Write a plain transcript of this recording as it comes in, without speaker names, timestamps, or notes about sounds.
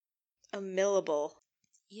A millibule.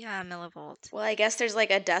 Yeah, millivolt. Well, I guess there's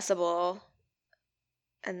like a decibel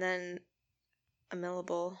and then a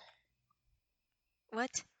millibule.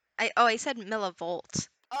 What? I said millivolt.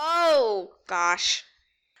 Oh, gosh.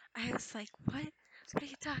 I was like, what? What are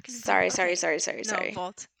you talking about? Sorry. Okay.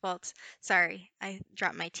 No, volt. Sorry, I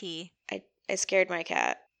dropped my T. I scared my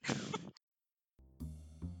cat.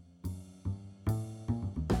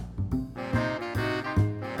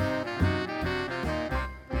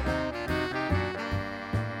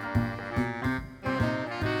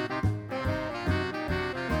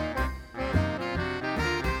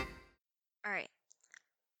 All right.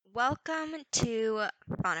 Welcome to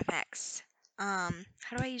Fun Effects. How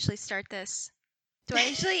do I usually start this? Do I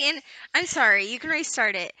usually I'm sorry, you can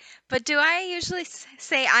restart it. But do I usually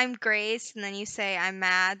say I'm Grace and then you say I'm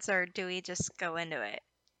Mads, or do we just go into it?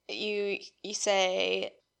 You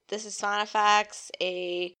say, this is Sonofax,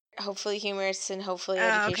 a hopefully humorous and hopefully Oh,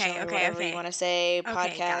 educational, okay, or okay, whatever you okay. want to say, Okay, got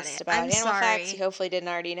podcast it. about I'm animal facts you sorry. hopefully didn't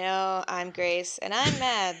already know. I'm Grace. And I'm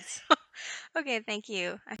Mads. Okay, thank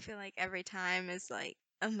you. I feel like every time is like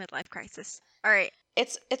a midlife crisis. All right.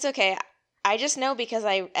 It's okay. I just know because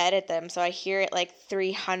I edit them, so I hear it like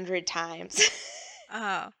 300 times.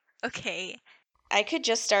 Oh, okay. I could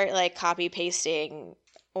just start like copy pasting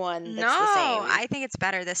one No, that's the same. I think it's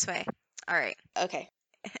better this way. All right. Okay.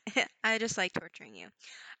 I just like torturing you.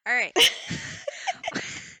 All right.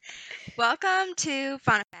 Welcome to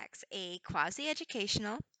Fun Facts, a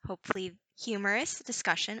quasi-educational, hopefully humorous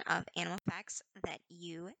discussion of animal facts that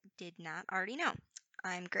you did not already know.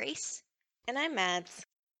 I'm Grace, And I'm Mads.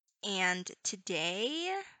 and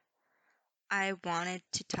today I wanted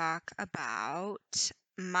to talk about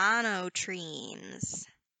monotremes.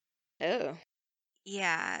 Oh.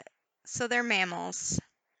 Yeah, so they're mammals,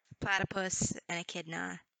 platypus and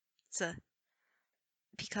echidna. So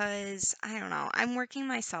because I don't know, I'm working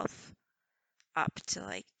myself up to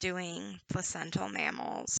like doing placental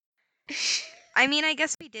mammals. I mean, I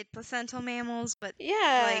guess we did placental mammals, but like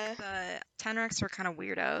Yeah. the tenrecs were kind of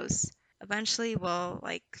weirdos. Eventually, we'll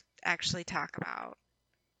like actually talk about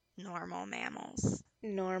normal mammals.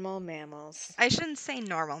 Normal mammals. I shouldn't say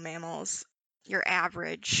normal mammals. Your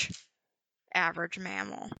average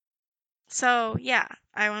mammal. So yeah,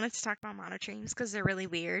 I wanted to talk about monotremes because they're really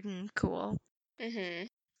weird and cool. Mm-hmm.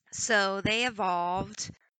 So they evolved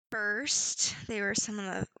first. They were some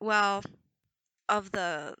of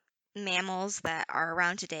the mammals that are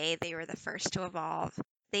around today, they were the first to evolve.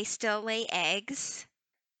 They still lay eggs,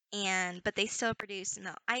 but they still produce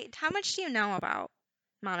milk. How much do you know about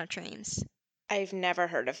monotremes? I've never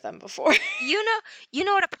heard of them before. You know, you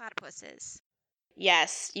know what a platypus is,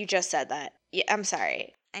 Yes, you just said that. Yeah, I'm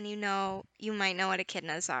sorry. and you might know what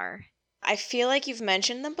echidnas are. I feel like you've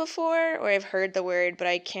mentioned them before, or I've heard the word, but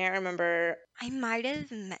I can't remember. I might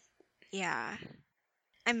have, yeah,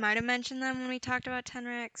 I might have mentioned them when we talked about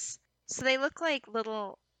tenrecs. So they look like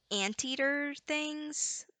little anteater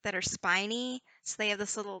things that are spiny. So they have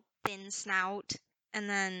this little thin snout, and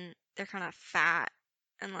then they're kind of fat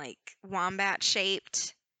and like wombat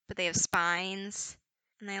shaped, but they have spines,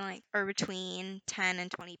 and they like are between 10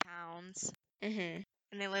 and 20 pounds. Mm-hmm.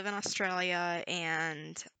 And they live in Australia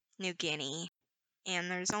and New Guinea.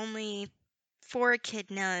 And there's only 4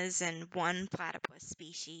 echidnas and 1 platypus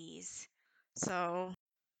species. So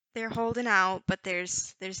they're holding out, but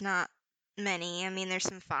there's not many. I mean, there's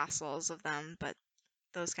some fossils of them, but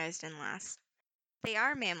those guys didn't last. They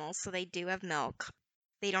are mammals, so they do have milk.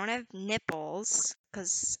 They don't have nipples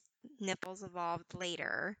because nipples evolved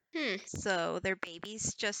later. Hmm. So their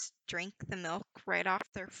babies just drink the milk right off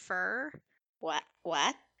their fur. What?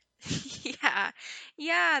 What? Yeah.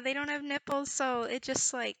 Yeah, they don't have nipples, so it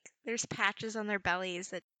just like there's patches on their bellies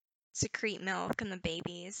that secrete milk and the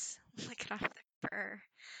babies lick it off their fur.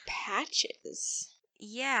 Patches.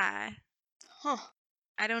 Yeah. Huh.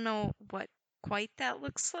 I don't know what quite that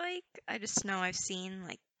looks like. I just know I've seen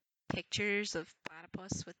like pictures of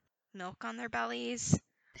platypus with milk on their bellies.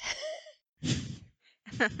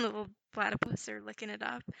 And then little platypus are licking it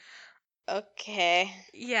up. Okay.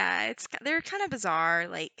 Yeah, they're kind of bizarre.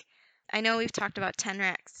 Like I know we've talked about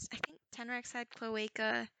tenrecs. I think tenrecs had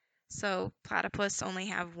cloaca, so platypus only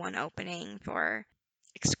have one opening for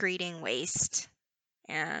excreting waste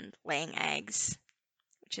and laying eggs,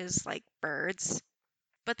 which is like birds.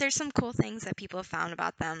 But there's some cool things that people have found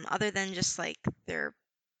about them other than just like they're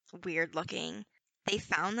weird looking. They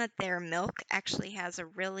found that their milk actually has a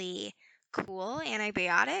really cool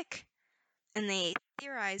antibiotic, and they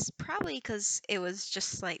theorized probably because it was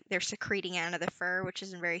just like they're secreting out of the fur, which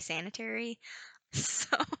isn't very sanitary.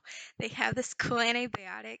 So they have this cool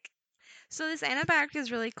antibiotic. So this antibiotic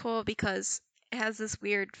is really cool because it has this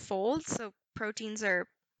weird fold. So proteins are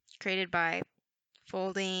created by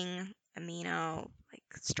folding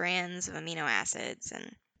strands of amino acids,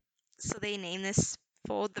 and so they name this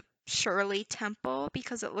fold the Shirley Temple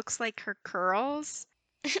because it looks like her curls.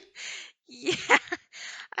 Yeah,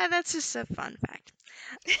 that's just a fun fact.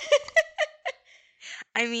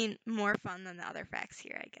 I mean, more fun than the other facts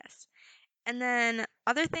here, I guess. And then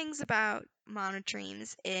other things about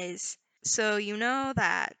monotremes is, so you know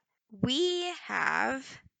that we have,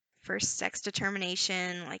 for sex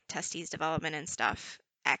determination, like testes development and stuff,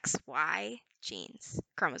 XY genes,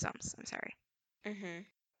 chromosomes, I'm sorry. Mm-hmm.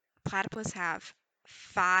 Platypus have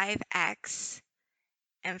 5X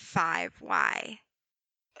and 5Y.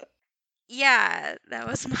 Yeah, that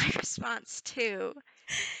was my response too.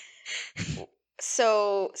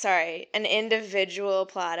 So, sorry, an individual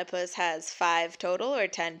platypus has 5 total or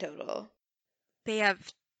 10 total? They have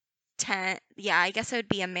 10. Yeah, I guess it would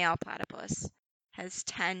be a male platypus. Has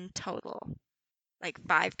 10 total. Like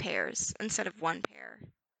 5 pairs instead of 1 pair.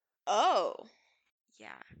 Oh, Yeah.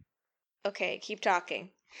 okay, keep talking.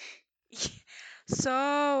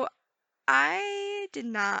 So I did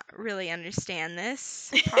not really understand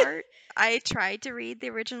this part. I tried to read the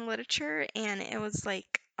original literature and it was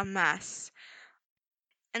like a mess.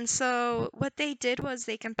 And so what they did was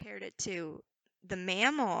they compared it to the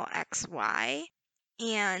mammal XY,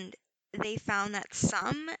 and they found that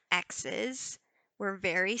some X's were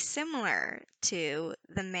very similar to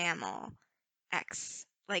the mammal X.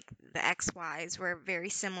 Like the XYs were very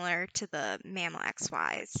similar to the mammal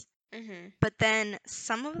XYs. Mm-hmm. But then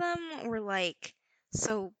some of them were like,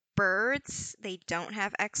 so birds, they don't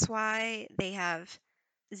have XY, they have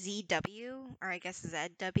ZW, or I guess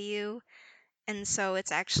ZW. And so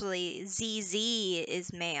it's actually ZZ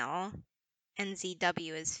is male and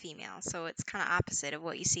ZW is female. So it's kind of opposite of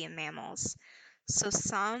what you see in mammals. So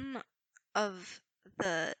some of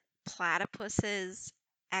the platypuses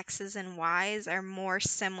X's and Y's are more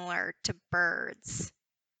similar to birds'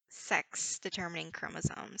 sex determining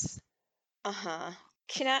chromosomes. Uh-huh.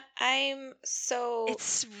 I'm so...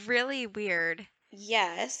 It's really weird.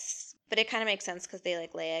 Yes, but it kind of makes sense because they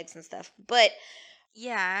like lay eggs and stuff. But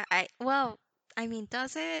Yeah,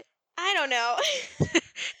 does it? I don't know.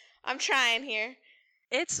 I'm trying here.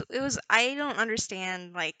 I don't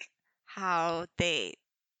understand like how they,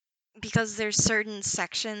 because there's certain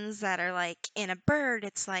sections that are like in a bird,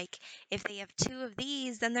 it's like if they have 2 of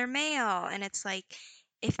these, then they're male, and it's like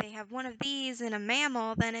if they have 1 of these in a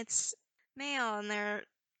mammal, then it's male, and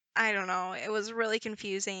I don't know, it was really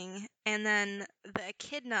confusing. And then the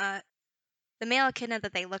male echidna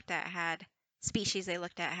that they looked at had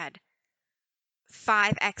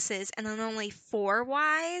 5 X's and then only 4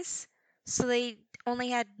 Y's. So they only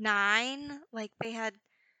had 9. Like they had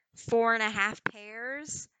 4.5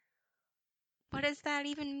 pairs. What does that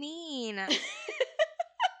even mean?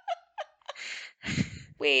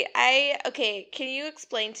 Wait, okay, can you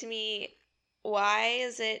explain to me why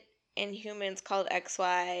is it in humans called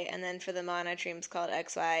XY and then for the monotremes called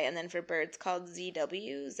XY and then for birds called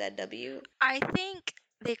ZW, ZW? I think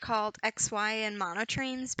they called XY and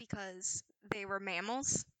monotremes because they were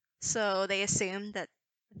mammals. So they assumed that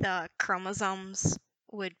the chromosomes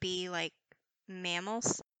would be like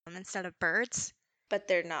mammals instead of birds. But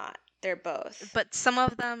they're not. They're both. But some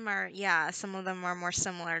of them are more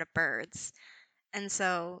similar to birds. And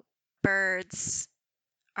so birds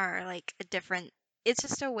are like it's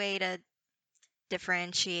just a way to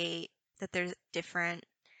differentiate that they're different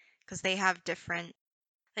because they have different,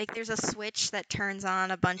 like there's a switch that turns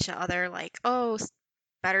on a bunch of other, like, oh,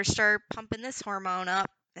 better start pumping this hormone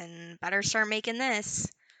up and better start making this.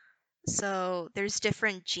 So there's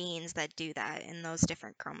different genes that do that in those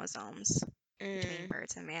different chromosomes between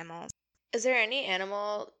birds and mammals. Is there any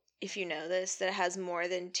animal, if you know this, that has more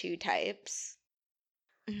than 2 types?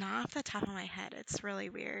 Not off the top of my head. It's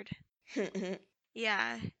really weird.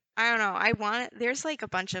 Yeah. I don't know. There's like a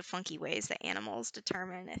bunch of funky ways that animals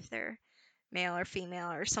determine if they're male or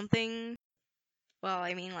female or something. Well,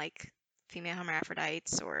 I mean, like female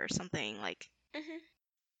hermaphrodites or something like,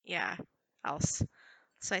 yeah, else.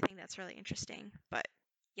 So I think that's really interesting. But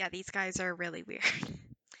yeah, these guys are really weird.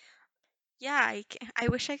 Yeah, I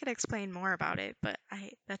wish I could explain more about it, but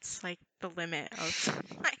that's like the limit of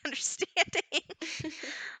my understanding,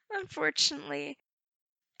 unfortunately.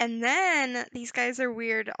 And then these guys are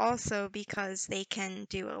weird also because they can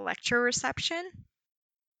do electroreception.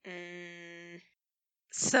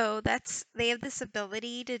 So they have this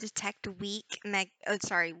ability to detect weak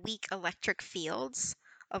electric fields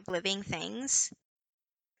of living things.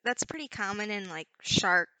 That's pretty common in like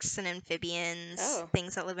sharks and amphibians,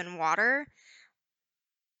 things that live in water.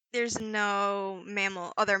 there's no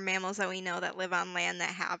other mammals that we know that live on land that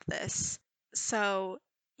have this. So,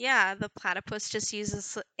 yeah, the platypus just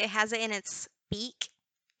it has it in its beak,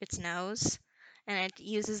 its nose, and it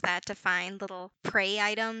uses that to find little prey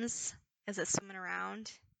items as it's swimming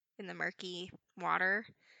around in the murky water.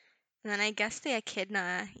 And then I guess the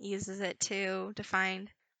echidna uses it too to find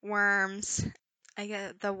worms. I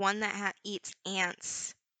guess the one that eats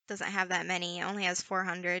ants doesn't have that many. It only has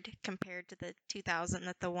 400 compared to the 2,000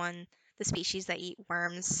 that the species that eat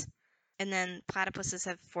worms. And then platypuses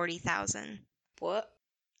have 40,000 What?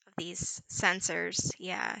 of these sensors,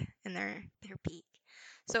 yeah, in their beak.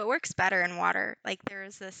 So it works better in water. Like there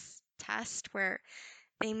was this test where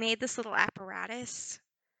they made this little apparatus.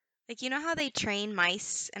 Like you know how they train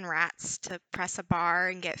mice and rats to press a bar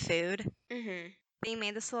and get food? Mm-hmm. They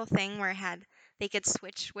made this little thing where they could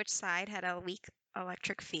switch which side had a weak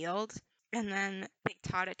electric field, and then they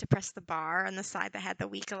taught it to press the bar on the side that had the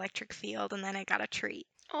weak electric field, and then it got a treat.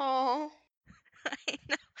 Oh. I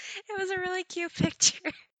know. It was a really cute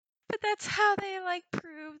picture. But that's how they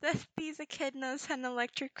prove that these echidnas had an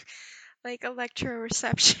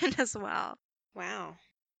electroreception as well. Wow.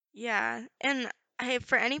 Yeah, and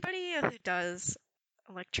for anybody who does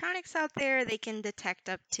electronics out there, they can detect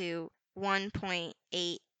up to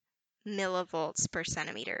 1.8 millivolts per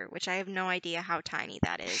centimeter, which I have no idea how tiny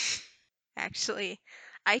that is. Actually,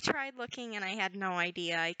 I tried looking and I had no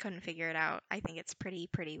idea. I couldn't figure it out. I think it's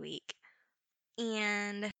pretty weak.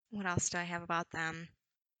 And what else do I have about them?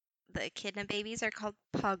 The echidna babies are called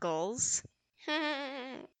puggles,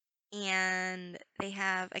 and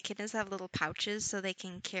echidnas have little pouches so they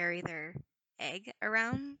can carry their egg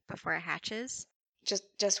around before it hatches.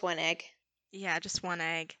 Just one egg. Yeah, just one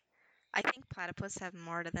egg. I think platypus have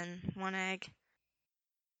more than one egg.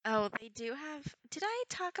 Oh, they do have. Did I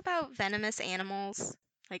talk about venomous animals?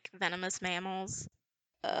 Like venomous mammals?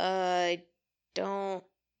 I don't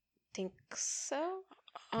think so.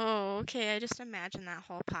 Oh, okay. I just imagined that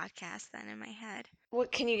whole podcast then in my head.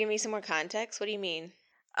 What, can you give me some more context? What do you mean?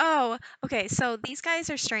 Oh, okay. So these guys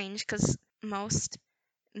are strange because most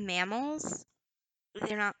mammals,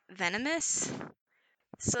 they're not venomous.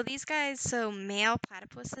 So male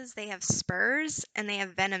platypuses, they have spurs and they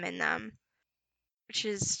have venom in them, which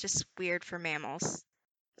is just weird for mammals.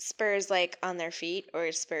 Spurs like on their feet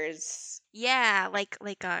or spurs? Yeah, like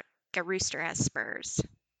a rooster has spurs.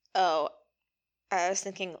 Oh, I was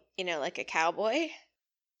thinking, like a cowboy.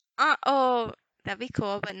 Oh, that'd be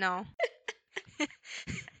cool, but no.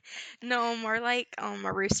 No, more like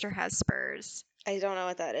a rooster has spurs. I don't know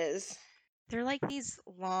what that is. They're like these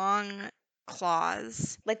long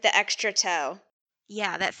claws. Like the extra toe.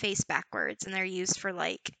 Yeah, that face backwards, and they're used for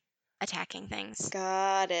attacking things.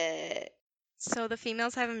 Got it. So the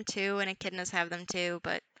females have them too, and echidnas have them too,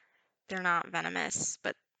 but they're not venomous.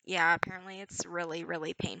 But yeah, apparently it's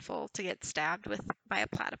really painful to get stabbed by a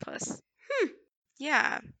platypus.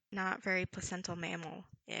 Yeah, not very placental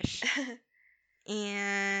mammal-ish.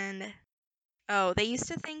 And oh, they used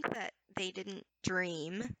to think that they didn't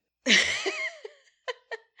dream.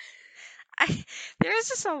 There's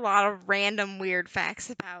just a lot of random weird facts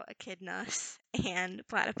about echidnas and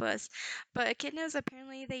platypus. But echidnas,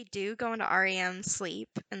 apparently, they do go into REM sleep,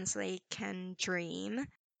 and so they can dream,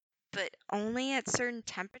 but only at certain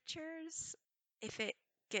temperatures. If it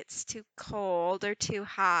gets too cold or too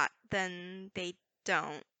hot, then they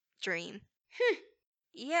don't dream.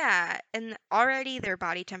 Yeah, and already their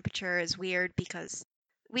body temperature is weird because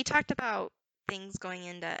we talked about things going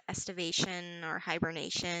into estivation or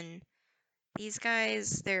hibernation. These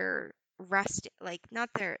guys, they're not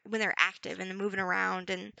when they're active and moving around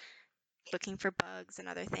and looking for bugs and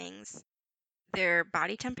other things. Their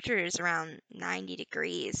body temperature is around 90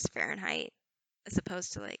 degrees Fahrenheit as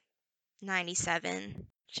opposed to 97,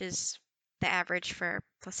 which is the average for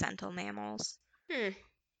placental mammals.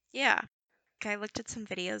 Yeah. Okay, I looked at some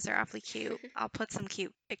videos. They're awfully cute. I'll put some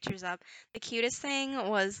cute pictures up. The cutest thing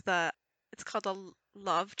was it's called a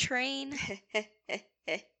love train.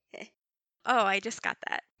 Oh, I just got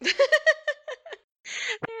that. There's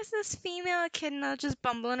this female echidna just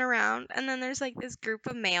bumbling around, and then there's this group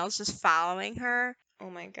of males just following her. Oh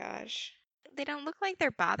my gosh. They don't look like they're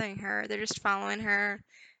bothering her. They're just following her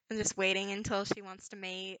and just waiting until she wants to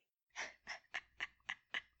mate.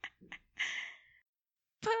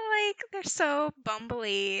 But they're so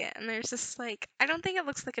bumbly, and there's just I don't think it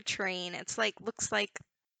looks like a train. It's looks like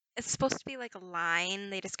it's supposed to be like a line.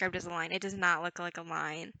 They described it as a line. It does not look like a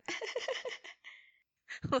line.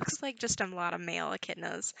 Looks like just a lot of male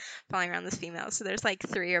echidnas following around this female. So there's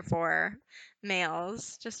 3 or 4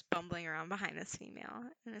 males just bumbling around behind this female,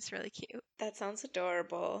 and it's really cute. That sounds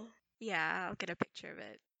adorable. Yeah, I'll get a picture of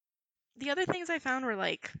it. The other things I found were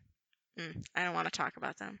like, I don't want to talk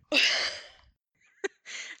about them.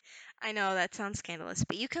 I know that sounds scandalous,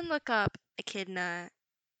 but you can look up echidna,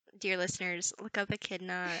 dear listeners, look up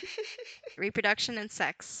echidna reproduction and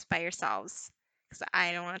sex by yourselves, because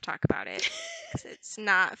I don't want to talk about it, because it's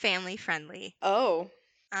not family friendly. Oh.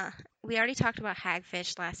 We already talked about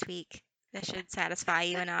hagfish last week. That should satisfy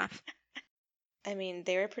you enough. I mean,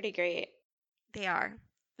 they were pretty great. They are,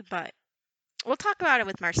 but we'll talk about it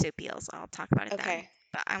with marsupials. I'll talk about it then, Okay.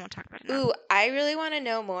 but I won't talk about it now. Ooh, I really want to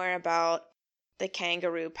know more about the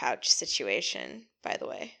kangaroo pouch situation, by the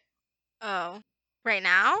way. Oh, right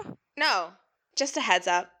now? No, just a heads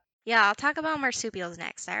up. Yeah, I'll talk about marsupials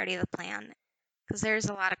next. I already have a plan, because there's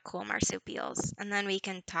a lot of cool marsupials, and then we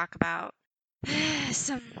can talk about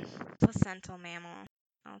some placental mammal.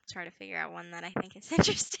 I'll try to figure out one that I think is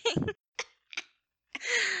interesting.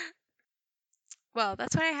 Well,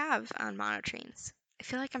 that's what I have on monotremes. I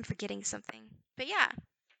feel like I'm forgetting something. But yeah,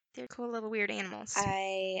 they're cool little weird animals.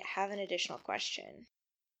 I have an additional question.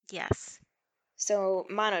 Yes. So,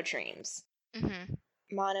 monotremes. Mm-hmm.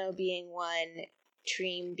 Mono being one,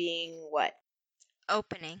 treme being what?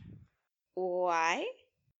 Opening. Why?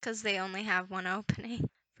 Because they only have one opening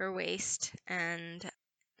for waist, and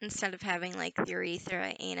instead of having like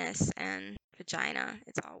urethra, anus, and vagina,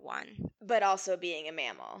 it's all one. But also being a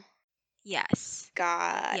mammal. Yes.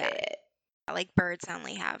 Got Yeah. it. Like birds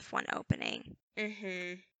only have one opening.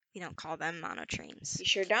 Mm-hmm. We don't call them monotremes. You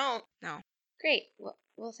sure don't? No. Great.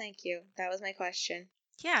 Well, thank you. That was my question.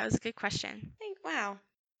 Yeah, it was a good question. Wow.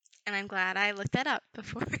 And I'm glad I looked that up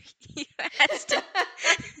before you asked it.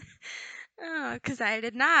 Oh, because I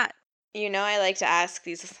did not. You know I like to ask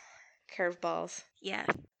these curveballs. Yeah.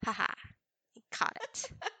 Haha. You caught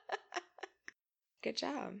it. Good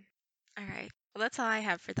job. All right. Well, that's all I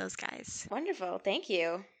have for those guys. Wonderful. Thank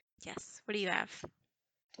you. Yes. What do you have?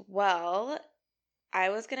 Well, I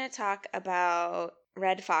was going to talk about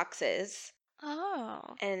red foxes Oh.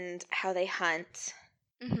 and how they hunt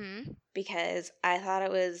Mm-hmm. because I thought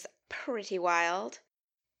it was pretty wild.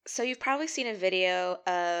 So you've probably seen a video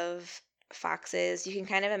of foxes. You can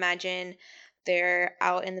kind of imagine they're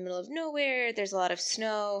out in the middle of nowhere. There's a lot of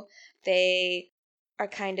snow. They are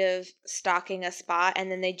kind of stalking a spot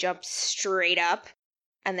and then they jump straight up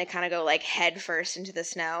and they kind of go like head first into the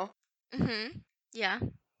snow. Mm-hmm. Yeah.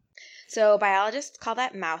 So biologists call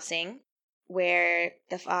that mousing, where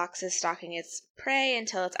the fox is stalking its prey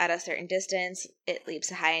until it's at a certain distance. It leaps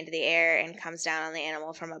high into the air and comes down on the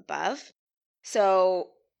animal from above. So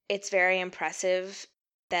it's very impressive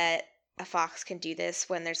that a fox can do this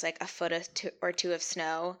when there's like a foot or two of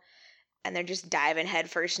snow and they're just diving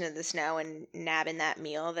headfirst into the snow and nabbing that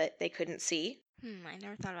meal that they couldn't see. I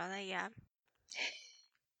never thought about that yet.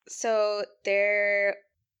 So there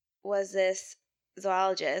was this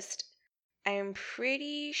zoologist. I'm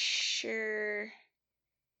pretty sure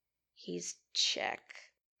he's Czech.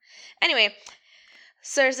 Anyway,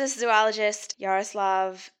 so there's this zoologist,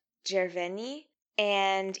 Yaroslav Jerveny,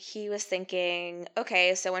 and he was thinking,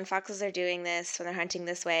 okay, so when foxes are doing this, when they're hunting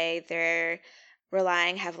this way, they're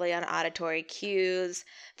relying heavily on auditory cues.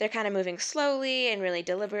 They're kind of moving slowly and really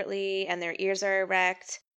deliberately, and their ears are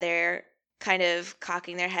erect. They're kind of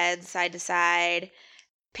cocking their heads side to side,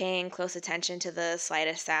 paying close attention to the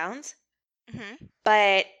slightest sounds. Mm-hmm.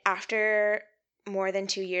 But after more than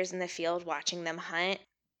 2 years in the field watching them hunt,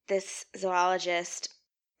 this zoologist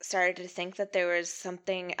started to think that there was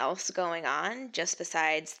something else going on just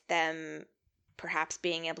besides them perhaps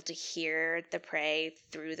being able to hear the prey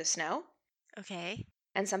through the snow, Okay.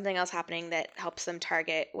 and something else happening that helps them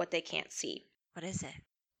target what they can't see. What is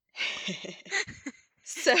it?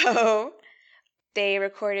 So they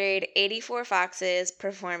recorded 84 foxes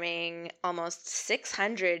performing almost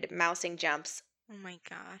 600 mousing jumps Oh my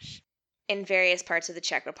gosh. in various parts of the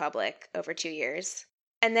Czech Republic over 2 years.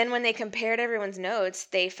 And then when they compared everyone's notes,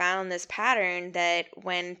 they found this pattern that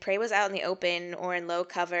when prey was out in the open or in low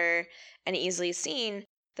cover and easily seen,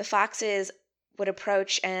 the foxes would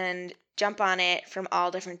approach and jump on it from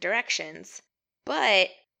all different directions. But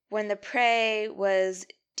when the prey was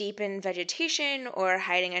deep in vegetation or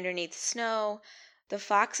hiding underneath snow, the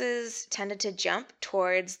foxes tended to jump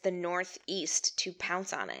towards the northeast to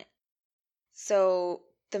pounce on it. So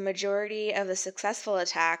the majority of the successful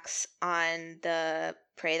attacks on the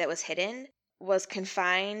prey that was hidden was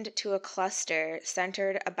confined to a cluster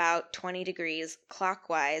centered about 20 degrees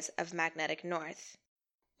clockwise of magnetic north.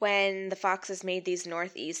 When the foxes made these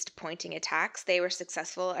northeast pointing attacks, they were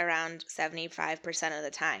successful around 75% of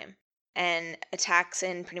the time. And attacks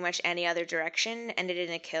in pretty much any other direction ended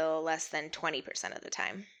in a kill less than 20% of the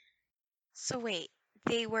time. So wait,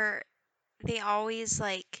 they always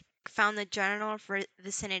like found the general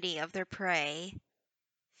vicinity of their prey,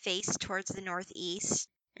 faced towards the northeast,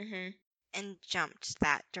 Mhm. and jumped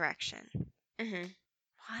that direction. Mhm.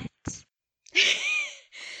 What?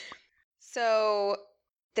 So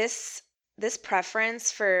this this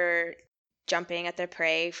preference for jumping at their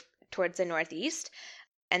prey towards the northeast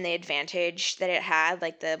and the advantage that it had,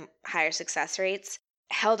 like the higher success rates,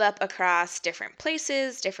 held up across different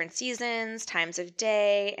places, different seasons, times of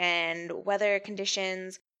day, and weather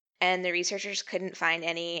conditions. And the researchers couldn't find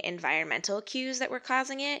any environmental cues that were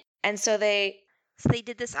causing it. And so So they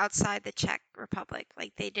did this outside the Czech Republic.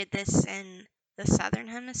 Like they did this in the southern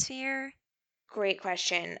hemisphere. great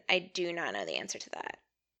question. I do not know the answer to that.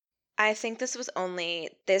 I think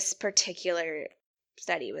this particular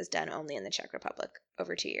study was done only in the Czech Republic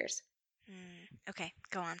over 2 years. Okay,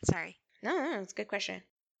 go on. Sorry. No, it's a good question.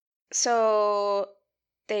 So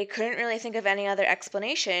they couldn't really think of any other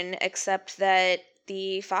explanation except that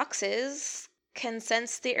the foxes can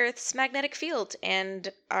sense the Earth's magnetic field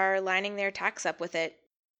and are lining their attacks up with it.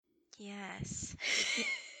 Yes.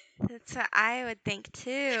 That's what I would think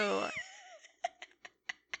too.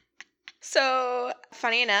 So,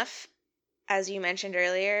 funny enough, as you mentioned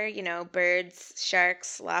earlier, birds,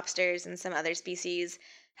 sharks, lobsters, and some other species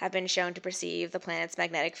have been shown to perceive the planet's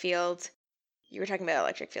magnetic field. You were talking about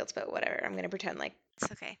electric fields, but whatever. I'm going to pretend like.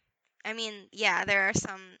 It's okay. I mean, yeah, there are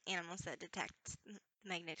some animals that detect the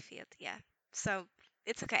magnetic field. Yeah. So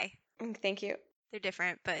it's okay. Thank you. They're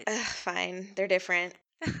different, but Fine. They're different.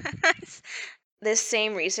 This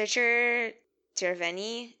same researcher,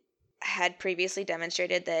 Cerveni, had previously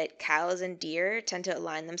demonstrated that cows and deer tend to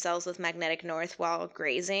align themselves with magnetic north while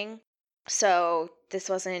grazing. So this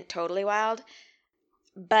wasn't totally wild.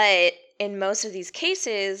 But in most of these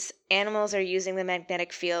cases, animals are using the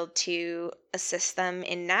magnetic field to assist them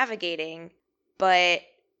in navigating. But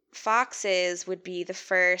foxes would be the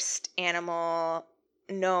first animal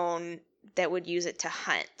known that would use it to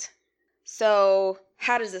hunt. So,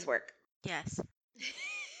 how does this work? yes.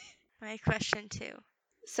 My question too.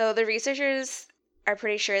 So the researchers are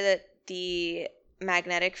pretty sure that the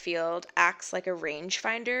magnetic field acts like a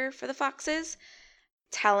rangefinder for the foxes,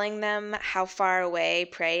 telling them how far away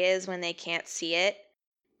prey is when they can't see it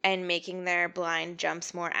and making their blind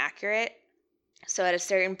jumps more accurate. So at a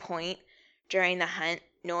certain point during the hunt,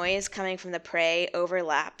 noise coming from the prey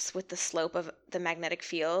overlaps with the slope of the magnetic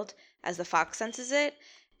field as the fox senses it.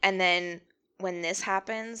 And then when this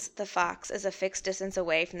happens, the fox is a fixed distance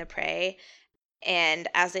away from the prey, and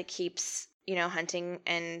as it keeps, hunting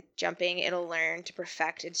and jumping, it'll learn to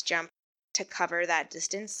perfect its jump to cover that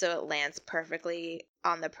distance so it lands perfectly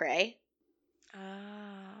on the prey.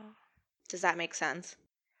 Oh. Does that make sense?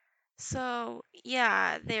 So,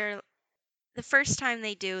 yeah, the first time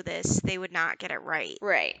they do this, they would not get it right.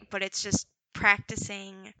 Right. But it's just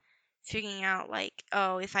practicing, figuring out like,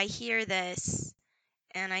 oh, if I hear this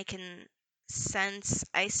and I can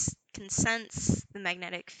can sense the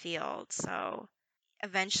magnetic field. So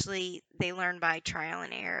eventually they learn by trial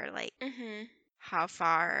and error, like Mm-hmm. how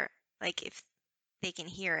far, like if they can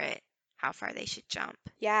hear it, how far they should jump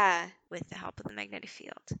Yeah. with the help of the magnetic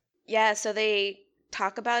field. Yeah, so they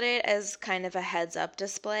talk about it as kind of a heads up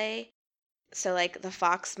display. So, like, the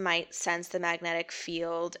fox might sense the magnetic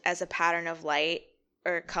field as a pattern of light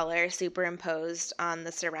or color superimposed on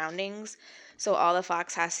the surroundings. So, all the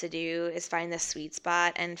fox has to do is find the sweet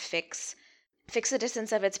spot and fix the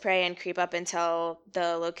distance of its prey and creep up until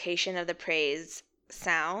the location of the prey's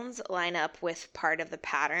sounds line up with part of the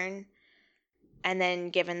pattern. And then,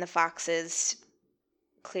 given the fox's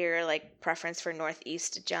clear preference for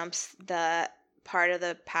northeast jumps, the part of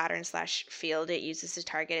the pattern slash field it uses to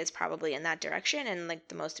target is probably in that direction and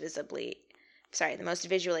the most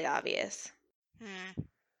visually obvious.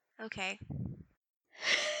 Okay.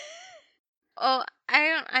 Oh,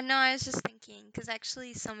 I know, I was just thinking, because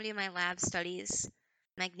actually somebody in my lab studies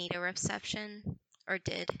magnetoreception, or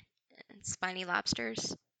did, in spiny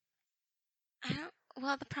lobsters.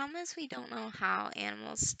 Well, the problem is we don't know how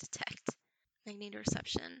animals detect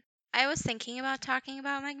magnetoreception. I was thinking about talking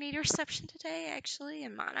about magnetoreception today, actually,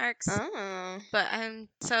 in monarchs. Oh. But I'm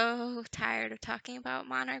so tired of talking about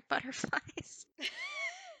monarch butterflies.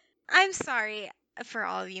 I'm sorry for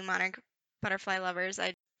all of you monarch butterfly lovers.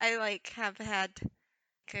 I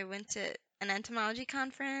went to an entomology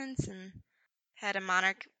conference and had a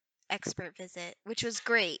monarch expert visit, which was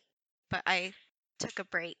great, but I took a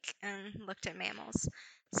break and looked at mammals.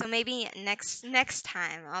 So maybe next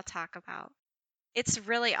time I'll talk about. It's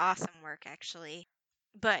really awesome work, actually.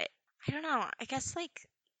 But I don't know. I guess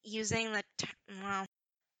using well,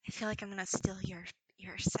 I feel like I'm gonna steal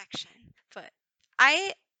your section, but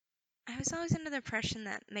I I was always under the impression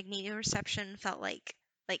that magnetoreception felt like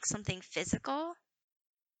something physical.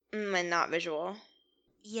 And not visual.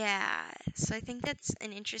 Yeah, so I think that's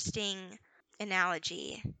an interesting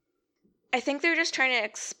analogy. I think they're just trying to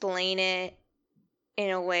explain it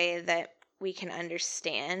in a way that we can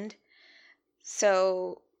understand.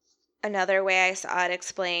 So another way I saw it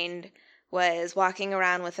explained was walking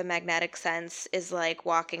around with a magnetic sense is like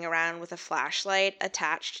walking around with a flashlight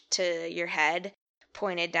attached to your head,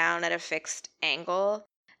 pointed down at a fixed angle.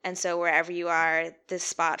 And so wherever you are, this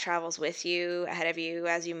spot travels with you, ahead of you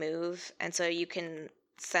as you move. And so you can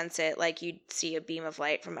sense it like you'd see a beam of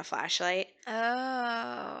light from a flashlight.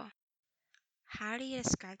 Oh. How do you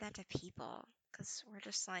describe that to people? Because we're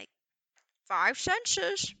just like, 5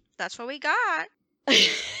 senses. That's what we got.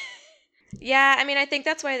 Yeah, I mean, I think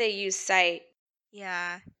that's why they use sight.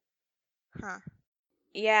 Yeah. Huh.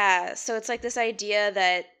 Yeah, so it's like this idea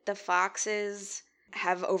that the foxes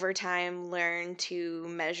have over time learned to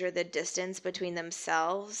measure the distance between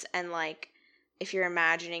themselves, and like if you're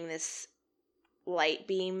imagining this light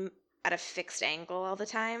beam at a fixed angle all the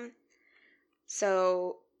time.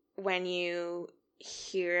 So when you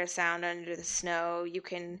hear a sound under the snow, you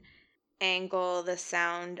can angle the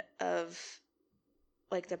sound of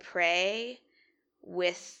like the prey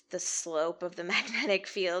with the slope of the magnetic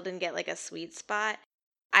field and get like a sweet spot.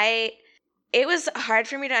 It was hard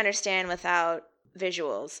for me to understand without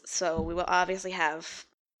visuals, so we will obviously have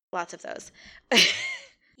lots of those.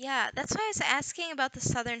 Yeah, that's why I was asking about the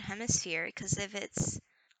southern hemisphere, because if it's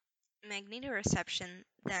magnetoreception,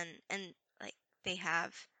 then, and like they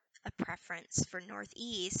have a preference for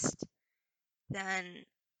northeast, then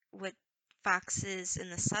would foxes in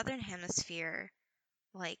the southern hemisphere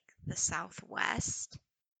like the southwest?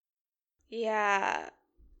 Yeah,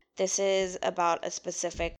 this is about a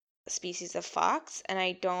specific species of fox, and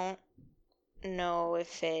I don't know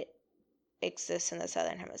if it exists in the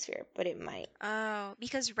southern hemisphere, but it might. Oh,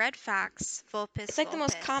 because red fox, It's Vulpes like the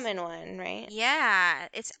most vulpes. common one, right? Yeah,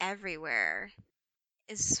 it's everywhere.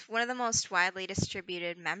 Is one of the most widely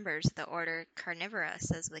distributed members of the order Carnivora,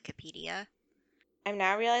 says Wikipedia. I'm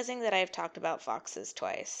now realizing that I've talked about foxes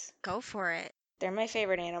twice. Go for it. They're my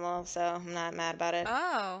favorite animal, so I'm not mad about it.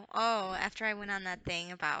 Oh, after I went on that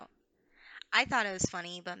thing about. I thought it was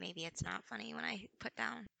funny, but maybe it's not funny when I put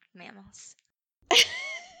down mammals.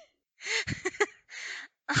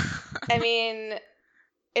 I mean,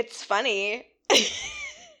 it's funny.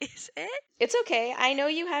 Is it? It's okay. I know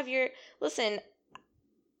you have your. Listen,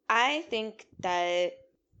 I think that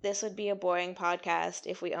this would be a boring podcast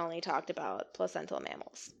if we only talked about placental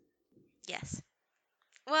mammals. Yes.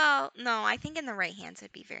 Well, no, I think in the right hands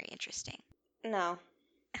it'd be very interesting. No.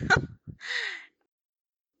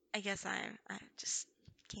 I guess I just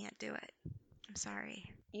can't do it. I'm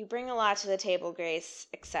sorry. You bring a lot to the table, Grace.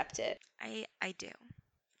 Accept it. I do.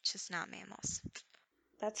 Just not mammals.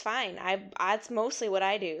 That's fine. That's mostly what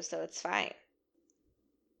I do, so it's fine.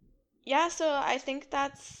 Yeah, so I think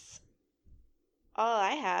that's all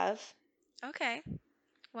I have. Okay.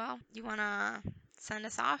 Well, you want to send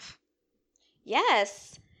us off?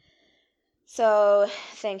 Yes. So,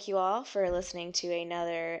 thank you all for listening to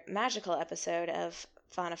another magical episode of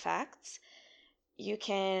Fauna Facts. You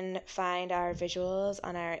can find our visuals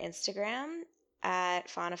on our Instagram at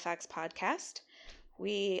Fauna Facts Podcast.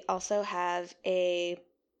 We also have a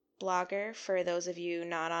blogger for those of you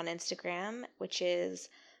not on Instagram, which is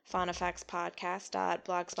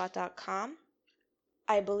faunafactspodcast.blogspot.com.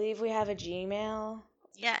 I believe we have a Gmail.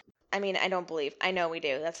 Yeah. I mean, I don't believe. I know we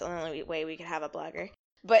do. That's the only way we could have a blogger.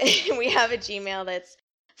 But we have a Gmail that's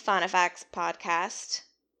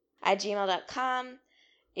faunafactspodcast@gmail.com.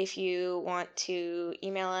 If you want to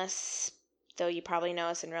email us, though you probably know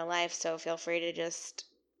us in real life, so feel free to just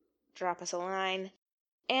drop us a line.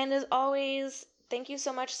 And as always, thank you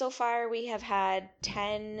so much so far. We have had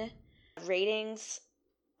 10 ratings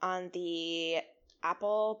on the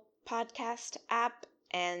Apple Podcast app,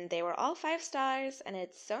 and they were all 5 stars, and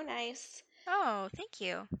it's so nice. Oh, thank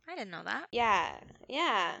you. I didn't know that. Yeah.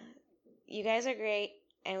 You guys are great,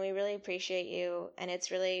 and we really appreciate you, and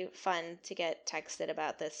it's really fun to get texted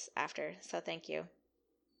about this after, so thank you.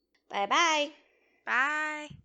 Bye-bye. Bye.